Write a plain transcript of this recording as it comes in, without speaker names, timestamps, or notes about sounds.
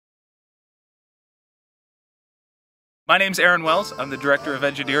My name's Aaron Wells. I'm the Director of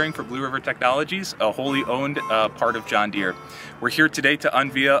Engineering for Blue River Technologies, a wholly owned part of John Deere. We're here today to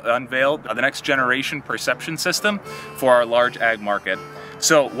unveil the next generation perception system for our large ag market.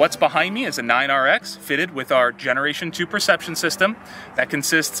 So what's behind me is a 9RX fitted with our Generation 2 perception system that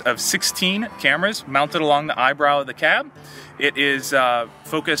consists of 16 cameras mounted along the eyebrow of the cab. It is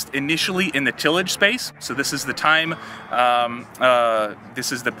focused initially in the tillage space, so this is the time,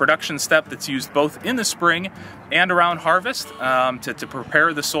 this is the production step that's used both in the spring and around harvest to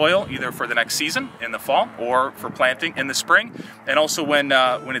prepare the soil either for the next season in the fall or for planting in the spring, and also when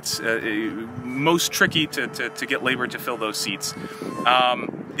it's most tricky to get labor to fill those seats.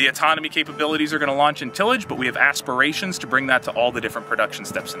 The autonomy capabilities are going to launch in tillage, but we have aspirations to bring that to all the different production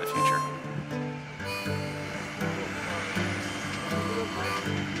steps in the future.